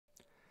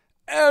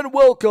And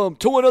welcome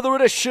to another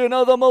edition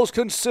of the most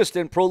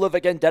consistent,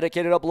 prolific, and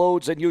dedicated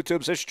uploads in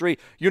YouTube's history.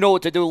 You know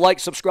what to do. Like,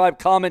 subscribe,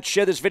 comment,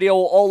 share this video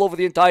all over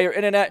the entire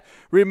internet.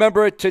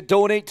 Remember to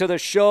donate to the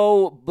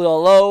show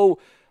below.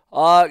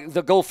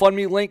 The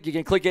GoFundMe link, you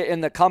can click it in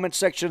the comment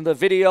section of the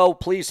video.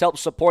 Please help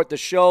support the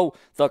show,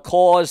 the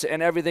cause,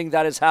 and everything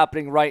that is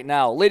happening right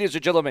now. Ladies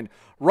and gentlemen,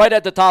 right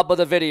at the top of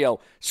the video,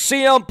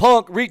 CM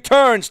Punk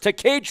returns to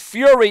Cage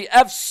Fury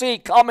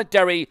FC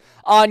commentary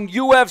on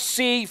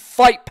UFC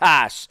Fight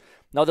Pass.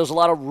 Now, there's a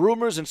lot of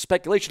rumors and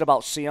speculation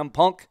about CM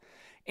Punk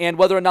and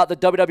whether or not the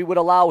WWE would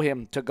allow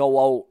him to go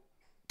out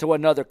to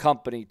another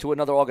company, to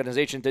another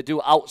organization, to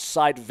do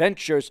outside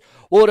ventures.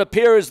 Well, it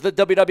appears the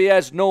WWE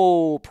has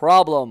no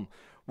problem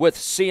with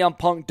CM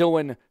Punk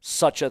doing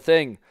such a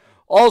thing.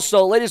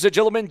 Also, ladies and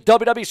gentlemen,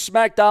 WWE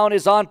SmackDown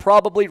is on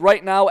probably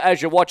right now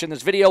as you're watching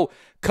this video.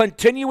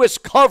 Continuous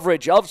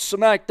coverage of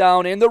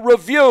SmackDown in the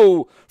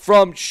review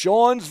from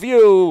Sean's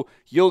View.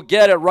 You'll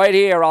get it right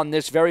here on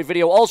this very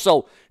video.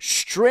 Also,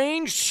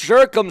 strange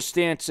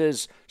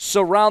circumstances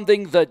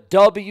surrounding the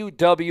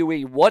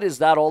WWE. What is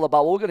that all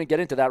about? Well, we're going to get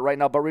into that right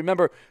now. But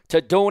remember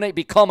to donate,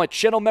 become a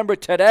channel member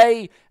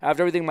today.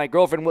 After everything my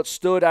girlfriend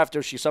withstood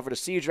after she suffered a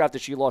seizure, after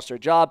she lost her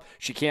job,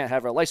 she can't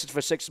have her license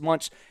for 6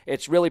 months.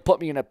 It's really put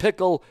me in a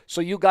pickle.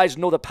 So you guys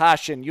know the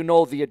passion. You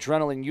know the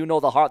adrenaline. You know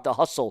the heart, the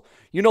hustle.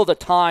 You know the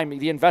time,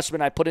 the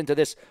investment I put into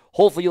this.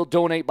 Hopefully you'll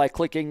donate by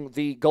clicking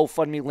the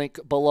GoFundMe link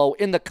below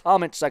in the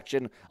comment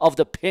section of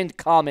the pinned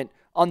comment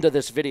under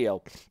this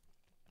video.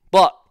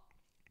 But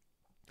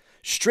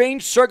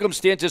strange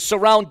circumstances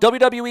surround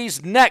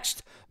WWE's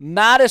next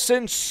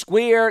Madison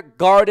Square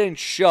Garden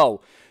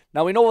show.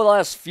 Now, we know over the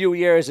last few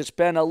years it's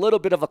been a little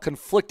bit of a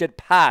conflicted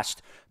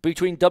past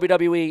between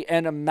WWE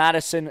and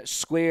Madison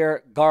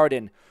Square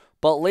Garden.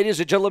 But ladies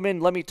and gentlemen,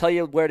 let me tell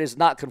you where it is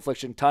not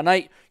confliction.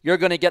 Tonight, you're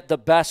going to get the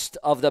best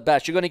of the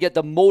best. You're going to get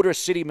the Motor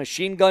City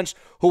Machine Guns,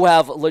 who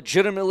have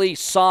legitimately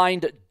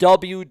signed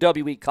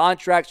WWE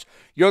contracts.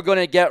 You're going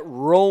to get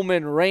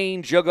Roman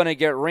Reigns. You're going to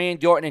get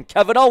Randy Orton. And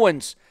Kevin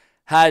Owens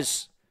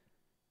has,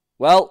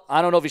 well,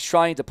 I don't know if he's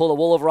trying to pull the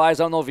wool over eyes.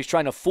 I don't know if he's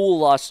trying to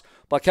fool us.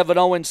 But Kevin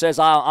Owens says,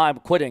 I'm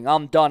quitting.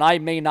 I'm done. I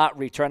may not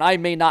return. I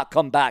may not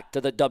come back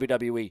to the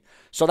WWE.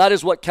 So that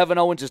is what Kevin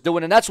Owens is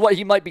doing, and that's what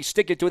he might be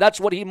sticking to. That's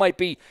what he might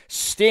be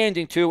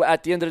standing to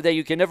at the end of the day.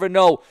 You can never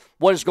know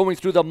what is going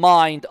through the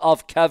mind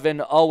of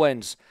Kevin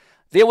Owens.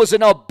 There was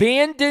an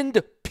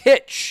abandoned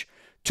pitch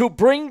to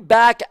bring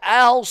back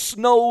Al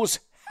Snow's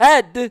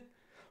head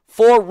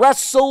for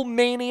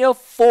WrestleMania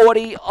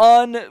 40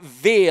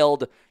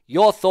 unveiled.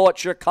 Your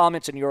thoughts, your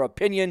comments, and your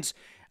opinions.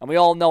 And we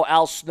all know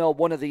Al Snow,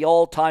 one of the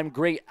all-time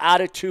great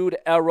Attitude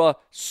Era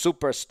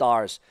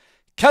superstars.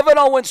 Kevin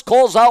Owens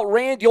calls out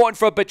Randy Orton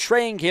for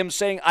betraying him,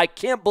 saying, I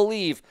can't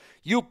believe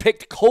you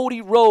picked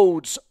Cody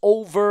Rhodes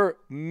over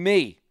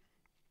me.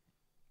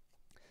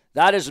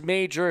 That is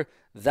major,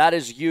 that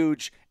is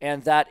huge,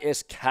 and that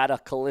is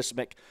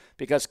cataclysmic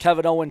because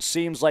Kevin Owens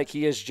seems like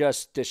he is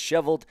just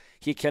disheveled.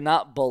 He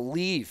cannot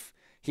believe,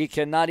 he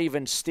cannot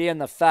even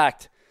stand the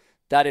fact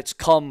that it's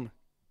come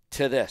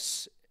to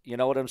this. You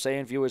know what I'm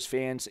saying, viewers,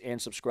 fans,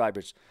 and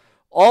subscribers.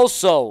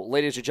 Also,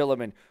 ladies and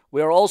gentlemen,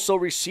 we are also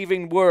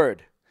receiving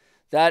word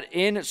that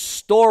in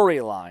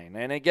storyline,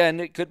 and again,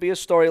 it could be a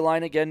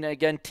storyline, again,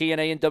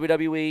 TNA and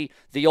WWE,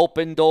 the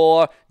open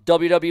door,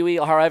 WWE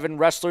are having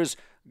wrestlers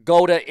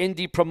go to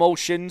indie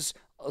promotions,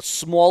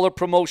 smaller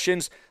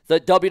promotions. The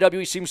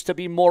WWE seems to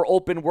be more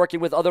open working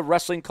with other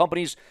wrestling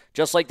companies,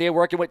 just like they're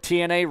working with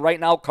TNA right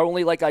now,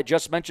 currently, like I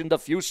just mentioned a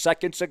few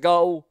seconds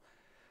ago.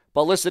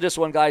 But listen to this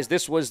one, guys.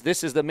 This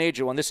is the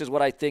major one. This is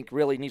what I think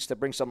really needs to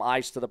bring some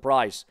eyes to the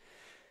prize.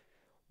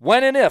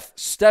 When and if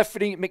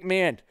Stephanie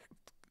McMahon,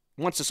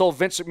 once this whole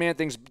Vince McMahon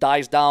thing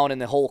dies down and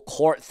the whole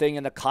court thing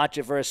and the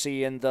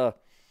controversy and the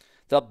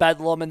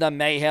bedlam and the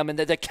mayhem and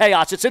the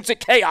chaos. It's instant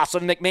chaos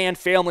in the McMahon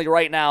family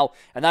right now,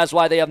 and that's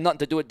why they have nothing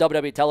to do with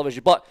WWE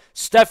television. But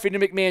Stephanie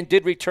McMahon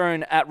did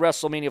return at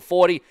WrestleMania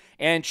 40,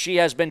 and she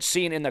has been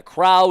seen in the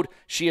crowd.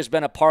 She has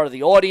been a part of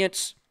the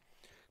audience.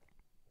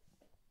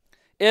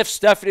 If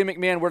Stephanie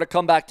McMahon were to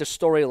come back to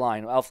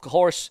storyline, of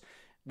course,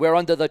 we're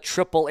under the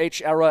Triple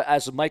H era,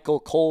 as Michael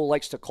Cole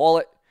likes to call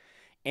it.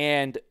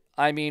 And,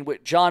 I mean,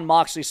 with Jon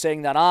Moxley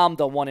saying that I'm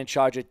the one in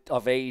charge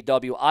of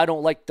AEW, I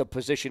don't like the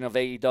position of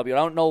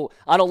AEW.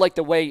 I don't like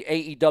the way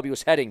AEW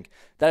is heading.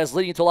 That is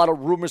leading to a lot of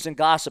rumors and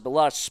gossip, a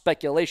lot of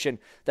speculation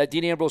that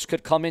Dean Ambrose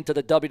could come into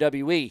the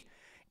WWE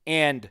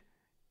and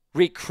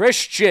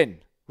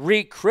re-Christian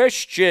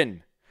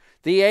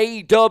the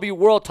AEW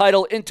World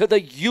title into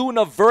the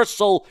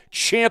Universal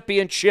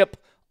Championship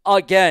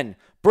again,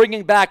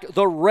 bringing back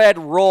the Red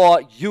Raw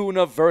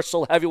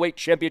Universal Heavyweight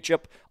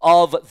Championship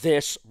of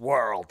this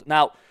world.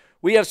 Now,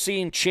 we have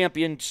seen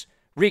champions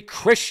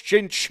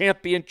re-Christian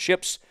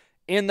championships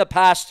in the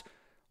past,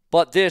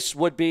 but this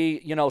would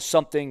be,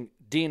 something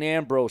Dean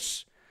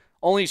Ambrose,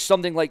 only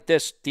something like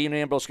this Dean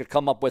Ambrose could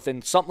come up with,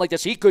 and something like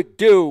this he could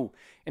do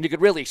and he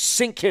could really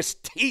sink his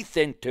teeth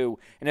into.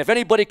 And if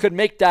anybody could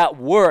make that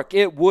work,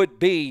 it would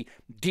be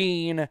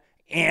Dean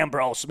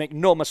Ambrose. Make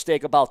no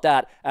mistake about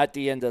that at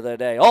the end of the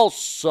day.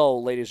 Also,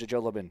 ladies and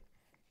gentlemen,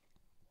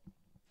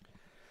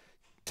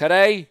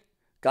 today,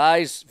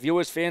 guys,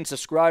 viewers, fans,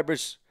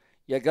 subscribers,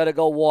 you got to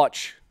go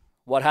watch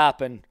what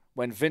happened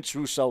when Vince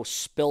Russo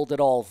spilled it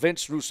all.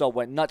 Vince Russo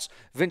went nuts.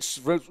 Vince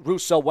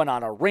Russo went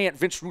on a rant.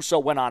 Vince Russo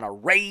went on a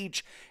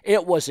rage.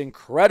 It was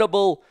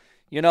incredible.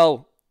 You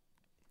know,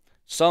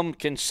 some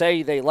can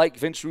say they like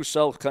Vince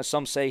Russo because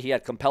some say he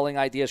had compelling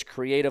ideas,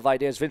 creative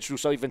ideas. Vince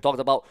Russo even talked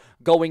about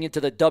going into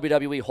the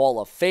WWE Hall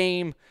of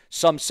Fame.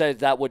 Some said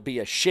that would be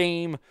a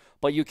shame,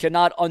 but you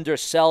cannot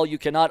undersell, you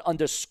cannot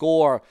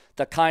underscore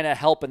the kind of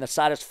help and the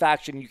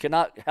satisfaction. You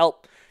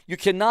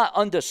cannot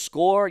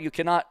underscore, you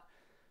cannot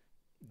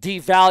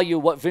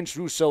devalue what Vince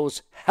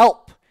Russo's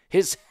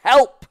his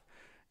help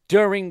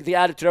during the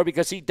Attitude Era,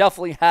 because he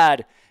definitely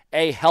had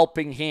a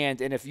helping hand.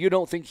 And if you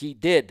don't think he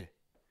did,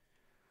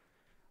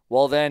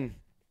 well, then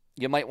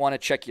you might want to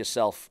check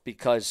yourself,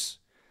 because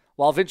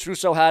while Vince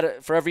Russo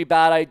had, for every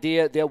bad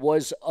idea, there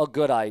was a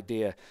good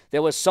idea.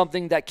 There was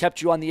something that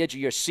kept you on the edge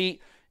of your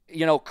seat.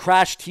 You know,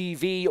 Crash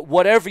TV,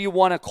 whatever you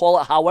want to call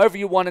it, however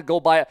you want to go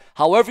by it,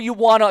 however you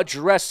want to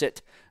address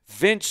it,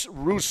 Vince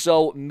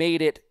Russo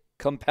made it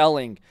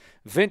compelling.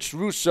 Vince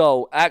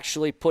Russo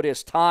actually put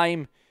his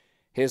time,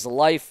 his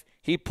life,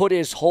 he put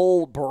his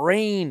whole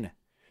brain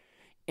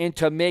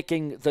into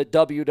making the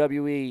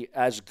WWE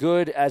as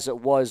good as it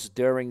was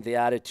during the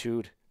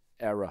Attitude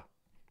Era.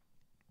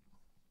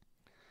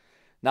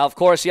 Now, of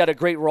course, he had a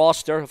great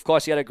roster.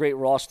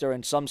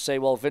 And some say,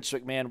 well, Vince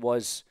McMahon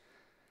was,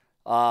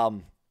 a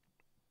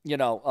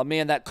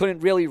man that couldn't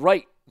really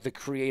write the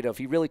creative.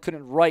 He really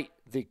couldn't write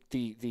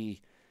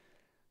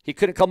he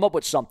couldn't come up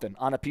with something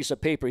on a piece of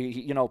paper.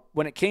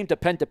 When it came to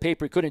pen to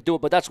paper, he couldn't do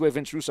it. But that's where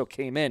Vince Russo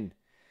came in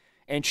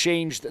and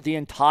changed the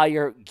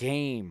entire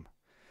game.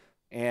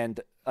 And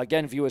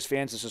again, viewers,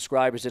 fans, and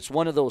subscribers, it's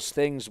one of those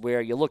things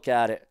where you look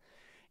at it,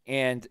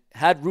 and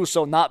had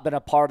Russo not been a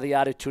part of the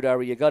Attitude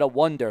Era, you got to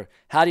wonder,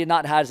 had he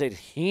not had his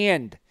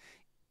hand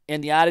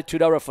in the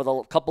Attitude Era for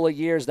the couple of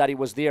years that he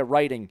was there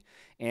writing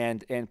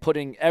and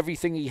putting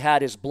everything he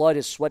had, his blood,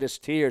 his sweat, his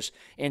tears,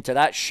 into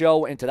that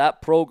show, into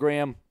that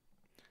program,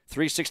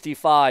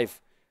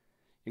 365,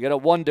 you got to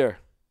wonder,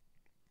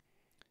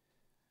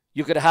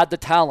 you could have had the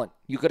talent,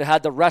 you could have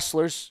had the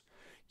wrestlers,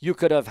 you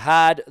could have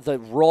had the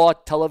Raw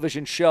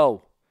television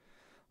show,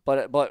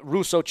 but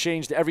Russo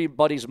changed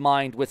everybody's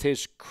mind with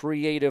his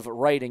creative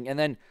writing. And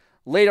then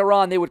later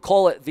on, they would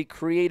call it the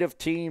creative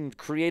team,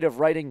 creative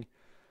writing.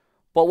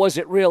 But was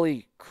it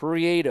really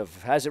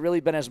creative? Has it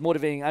really been as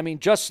motivating? I mean,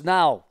 just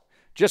now,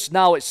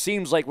 it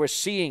seems like we're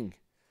seeing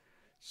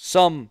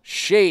some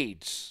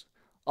shades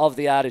of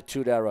the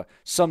Attitude Era,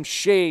 some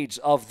shades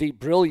of the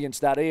brilliance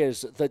that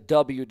is the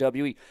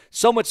WWE.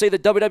 Some would say the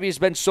WWE has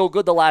been so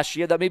good the last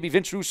year that maybe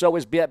Vince Russo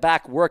is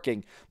back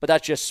working, but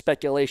that's just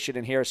speculation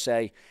and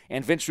hearsay.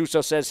 And Vince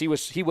Russo says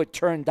he would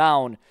turn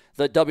down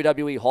the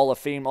WWE Hall of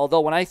Fame.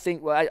 Although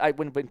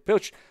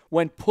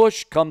when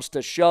push comes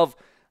to shove,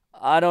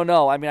 I don't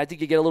know. I mean, I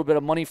think you get a little bit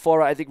of money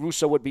for it. I think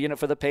Russo would be in it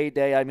for the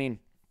payday. I mean,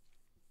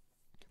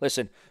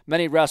 listen,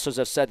 many wrestlers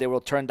have said they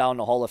will turn down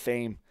the Hall of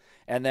Fame.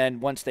 And then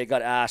once they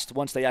got asked,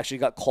 once they actually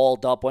got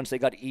called up, once they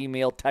got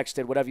emailed,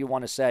 texted, whatever you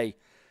want to say,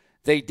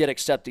 they did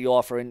accept the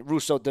offer. And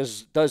Russo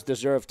does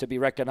deserve to be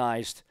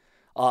recognized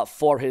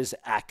for his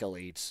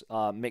accolades.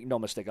 Make no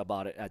mistake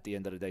about it at the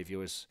end of the day,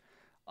 viewers.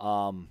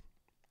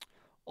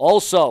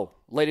 Also,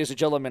 ladies and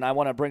gentlemen, I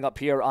want to bring up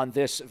here on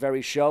this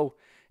very show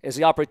is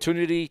the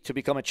opportunity to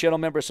become a channel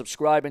member,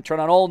 subscribe, and turn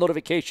on all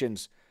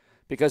notifications,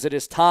 because it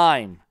is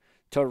time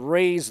to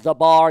raise the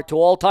bar to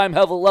all-time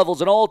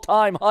levels and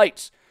all-time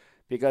heights,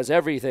 because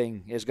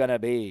everything is going to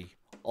be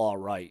all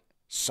right.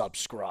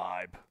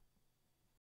 Subscribe.